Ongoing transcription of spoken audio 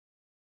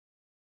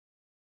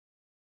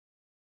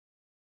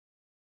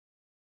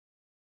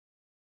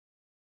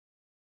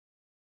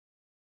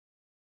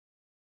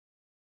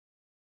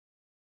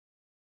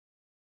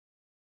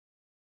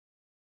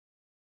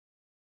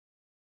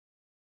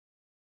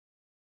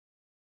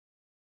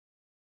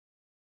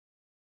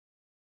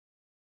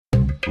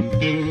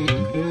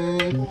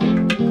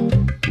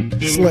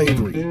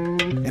Slavery,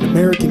 an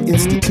American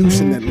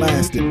institution that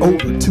lasted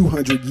over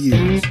 200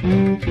 years.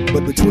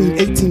 But between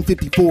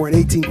 1854 and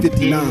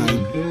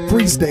 1859,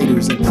 Free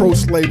Staters and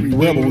pro-slavery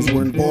rebels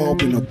were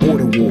involved in a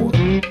border war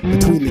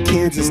between the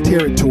Kansas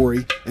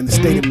Territory and the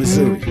state of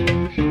Missouri.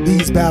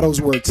 These battles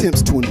were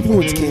attempts to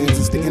influence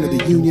Kansas to enter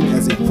the Union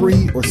as a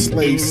free or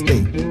slave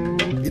state.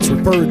 It's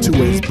referred to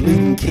as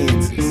Bleeding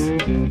Kansas.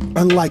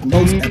 Unlike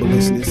most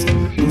abolitionists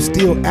who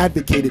still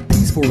advocated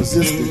peaceful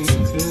resistance,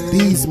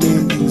 these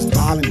men used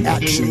violent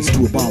actions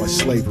to abolish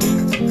slavery.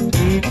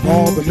 Of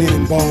all the men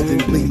involved in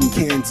Bleeding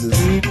Kansas,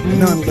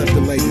 none left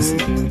a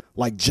legacy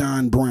like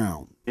John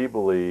Brown. He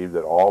believed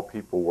that all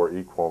people were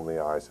equal in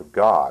the eyes of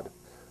God,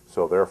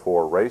 so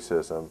therefore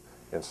racism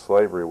and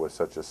slavery was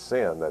such a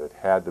sin that it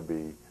had to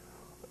be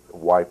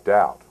wiped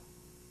out.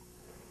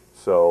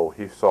 So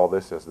he saw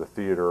this as the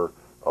theater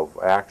of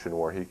action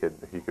where he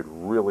could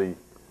really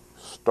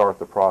start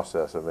the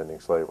process of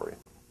ending slavery.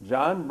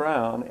 John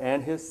Brown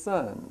and his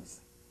sons,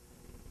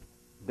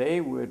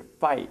 they would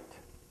fight,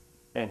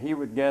 and he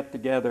would get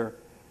together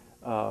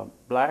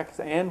blacks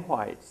and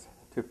whites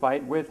to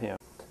fight with him.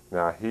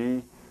 Now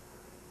he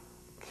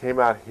came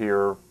out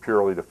here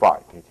purely to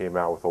fight. He came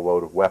out with a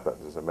load of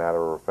weapons. As a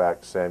matter of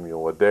fact,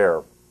 Samuel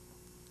Adair,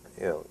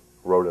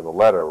 wrote in a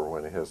letter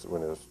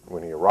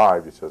when he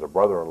arrived, he says, "A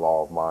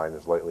brother-in-law of mine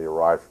has lately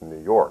arrived from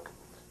New York.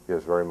 He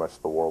has very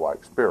much the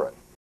warlike spirit."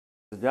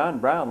 John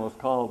Brown was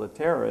called a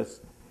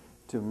terrorist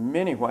to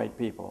many white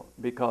people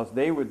because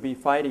they would be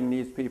fighting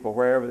these people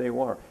wherever they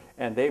were.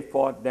 And they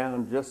fought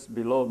down just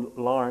below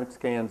Lawrence,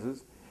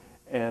 Kansas,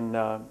 and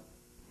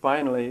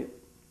finally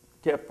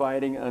kept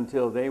fighting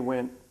until they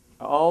went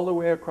all the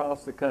way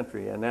across the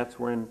country. And that's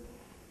when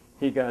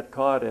he got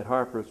caught at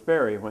Harpers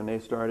Ferry when they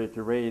started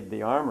to raid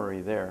the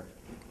armory there.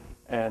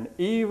 And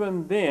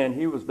even then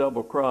he was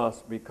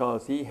double-crossed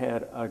because he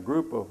had a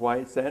group of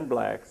whites and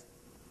blacks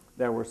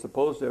that were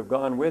supposed to have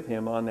gone with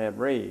him on that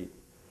raid,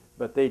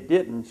 but they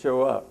didn't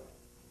show up.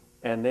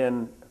 And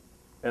then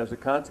as a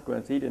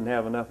consequence, he didn't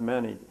have enough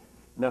men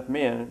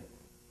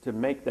to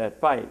make that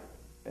fight,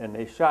 and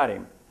they shot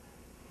him,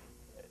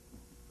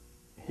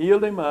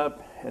 healed him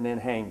up, and then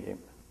hanged him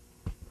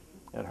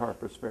at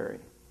Harpers Ferry.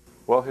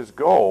 Well, his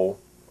goal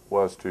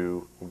was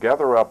to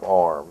gather up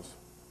arms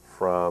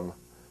from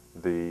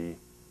the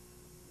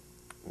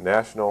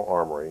National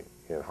Armory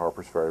in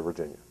Harpers Ferry,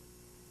 Virginia.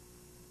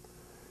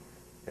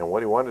 And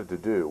what he wanted to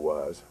do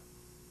was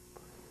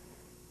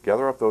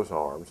gather up those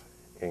arms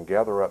and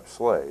gather up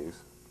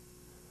slaves,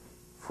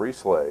 free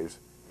slaves,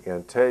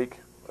 and take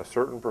a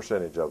certain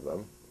percentage of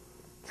them,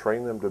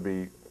 train them to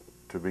be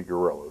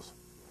guerrillas,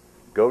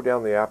 go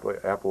down the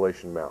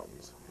Appalachian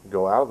Mountains,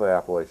 go out of the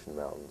Appalachian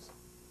Mountains,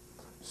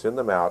 send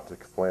them out to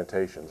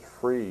plantations,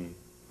 free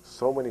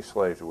so many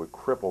slaves it would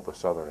cripple the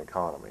southern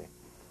economy,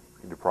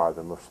 deprive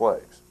them of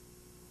slaves.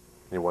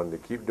 He wanted to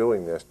keep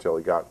doing this till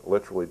he got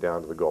literally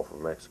down to the Gulf of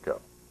Mexico.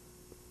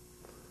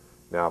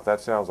 Now, if that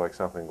sounds like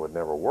something would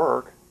never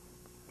work,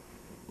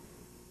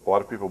 a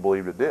lot of people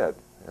believed it did,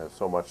 and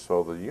so much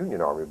so the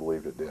Union Army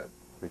believed it did,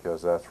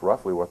 because that's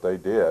roughly what they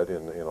did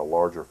in a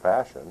larger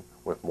fashion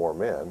with more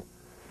men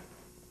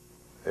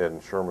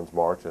in Sherman's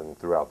march and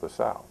throughout the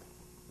South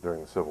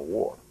during the Civil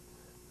War.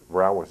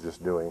 Brown was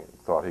just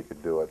thought he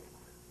could do it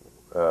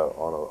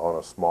on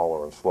a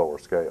smaller and slower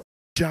scale.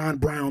 John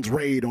Brown's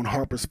raid on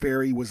Harpers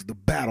Ferry was the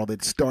battle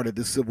that started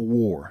the Civil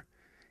War,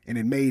 and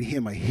it made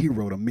him a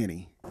hero to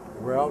many.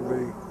 Well,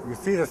 you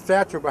see the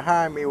statue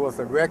behind me was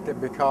erected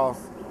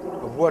because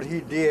of what he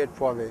did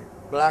for the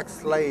black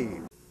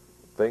slave.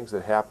 Things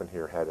that happened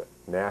here had a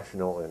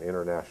national and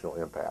international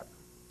impact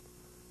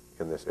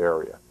in this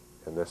area,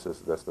 and that's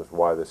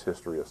why this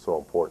history is so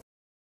important.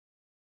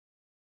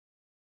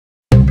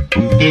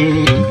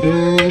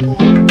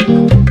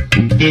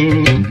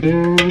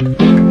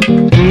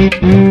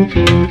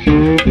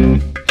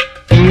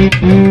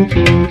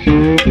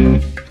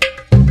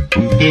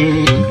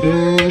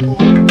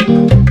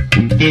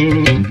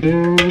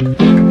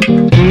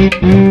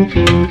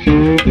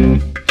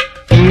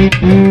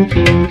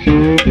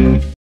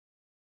 Thank you.